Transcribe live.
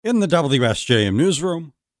In the WSJM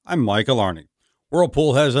newsroom, I'm Michael Arney.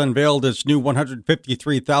 Whirlpool has unveiled its new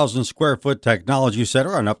 153,000 square foot technology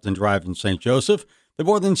center on Upton Drive in St. Joseph. The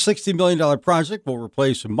more than $60 million project will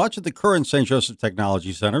replace much of the current St. Joseph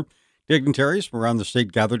Technology Center. Dignitaries from around the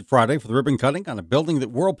state gathered Friday for the ribbon cutting on a building that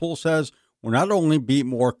Whirlpool says will not only be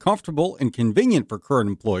more comfortable and convenient for current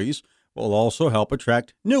employees, but will also help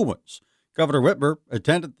attract new ones. Governor Whitmer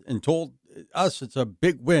attended and told us it's a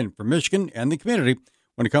big win for Michigan and the community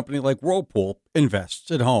when a company like Whirlpool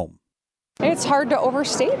invests at home. It's hard to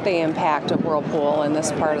overstate the impact of Whirlpool in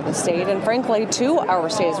this part of the state, and frankly, to our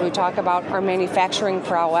state, as we talk about our manufacturing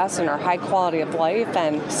prowess and our high quality of life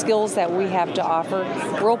and skills that we have to offer.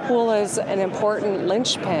 Whirlpool is an important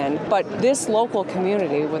linchpin, but this local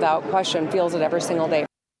community, without question, feels it every single day.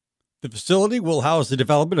 The facility will house the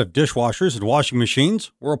development of dishwashers and washing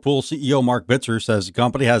machines. Whirlpool CEO Mark Bitzer says the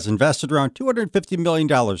company has invested around $250 million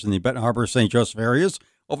in the Benton Harbor, St. Joseph areas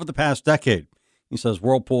over the past decade. He says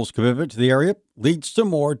Whirlpool's commitment to the area leads to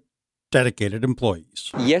more dedicated employees.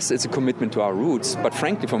 Yes, it's a commitment to our roots, but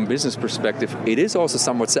frankly, from a business perspective, it is also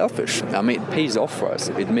somewhat selfish. I mean, it pays off for us.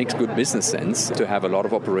 It makes good business sense to have a lot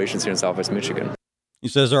of operations here in Southwest Michigan. He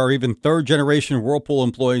says there are even third-generation Whirlpool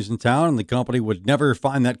employees in town, and the company would never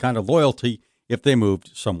find that kind of loyalty if they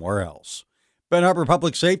moved somewhere else. Benton Harbor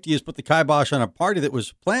Public Safety has put the kibosh on a party that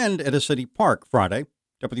was planned at a city park Friday.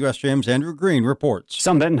 WSJM's Andrew Green reports.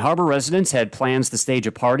 Some Benton Harbor residents had plans to stage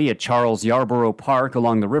a party at Charles Yarborough Park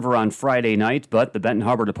along the river on Friday night, but the Benton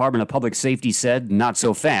Harbor Department of Public Safety said not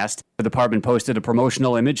so fast. The department posted a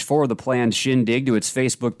promotional image for the planned shindig to its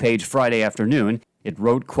Facebook page Friday afternoon. It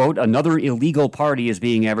wrote, quote, "Another illegal party is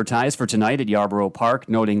being advertised for tonight at Yarborough Park,"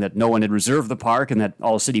 noting that no one had reserved the park and that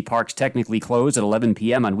all city parks technically close at 11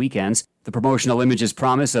 p.m. on weekends. The promotional image's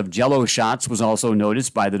promise of Jell-O shots was also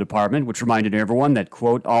noticed by the department, which reminded everyone that,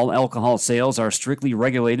 quote, "all alcohol sales are strictly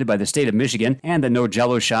regulated by the state of Michigan," and that no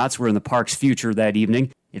Jell-O shots were in the park's future that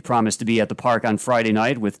evening. It promised to be at the park on Friday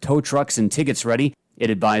night with tow trucks and tickets ready.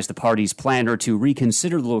 It advised the party's planner to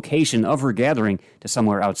reconsider the location of her gathering to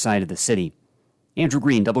somewhere outside of the city. Andrew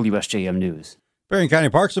Green, WSJM News. Berrien County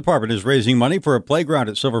Parks Department is raising money for a playground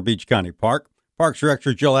at Silver Beach County Park. Parks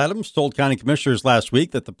Director Jill Adams told county commissioners last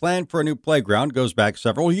week that the plan for a new playground goes back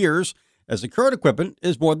several years, as the current equipment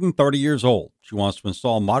is more than 30 years old. She wants to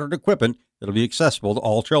install modern equipment that will be accessible to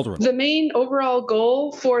all children. The main overall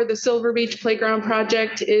goal for the Silver Beach Playground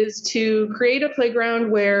project is to create a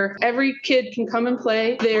playground where every kid can come and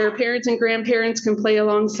play. Their parents and grandparents can play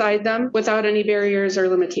alongside them without any barriers or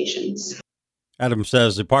limitations. Adams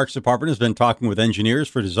says the Parks Department has been talking with engineers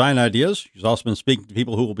for design ideas. She's also been speaking to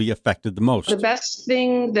people who will be affected the most. The best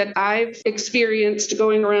thing that I've experienced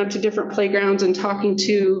going around to different playgrounds and talking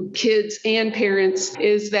to kids and parents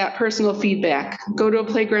is that personal feedback. Go to a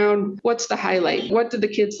playground, what's the highlight? What did the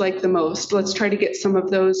kids like the most? Let's try to get some of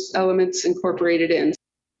those elements incorporated in.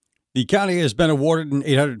 The county has been awarded an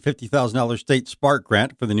 $850,000 state Spark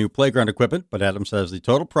grant for the new playground equipment, but Adams says the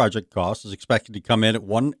total project cost is expected to come in at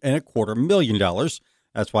 $1.25 million.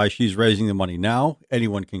 That's why she's raising the money now.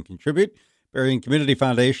 Anyone can contribute. Berrien Community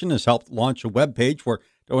Foundation has helped launch a webpage where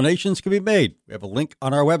donations can be made. We have a link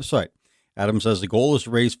on our website. Adams says the goal is to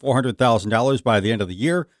raise $400,000 by the end of the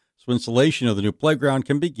year, so installation of the new playground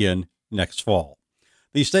can begin next fall.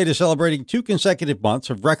 The state is celebrating 2 consecutive months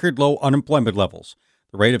of record low unemployment levels.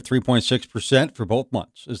 The rate of 3.6% for both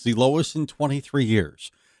months is the lowest in 23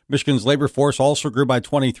 years. Michigan's labor force also grew by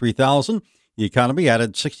 23,000. The economy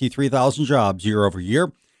added 63,000 jobs year over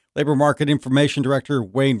year. Labor Market Information Director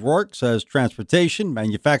Wayne Rourke says transportation,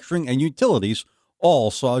 manufacturing, and utilities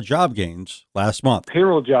all saw job gains last month.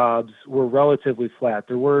 Payroll jobs were relatively flat.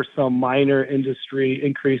 There were some minor industry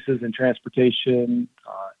increases in transportation,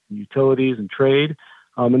 utilities, and trade.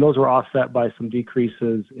 And those were offset by some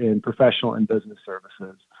decreases in professional and business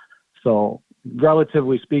services. So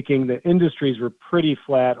relatively speaking, the industries were pretty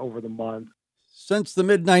flat over the month. Since the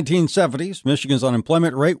mid-1970s, Michigan's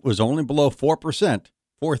unemployment rate was only below 4%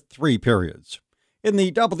 for 3 periods. In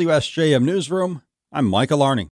the WSJM newsroom, I'm Michael Arney.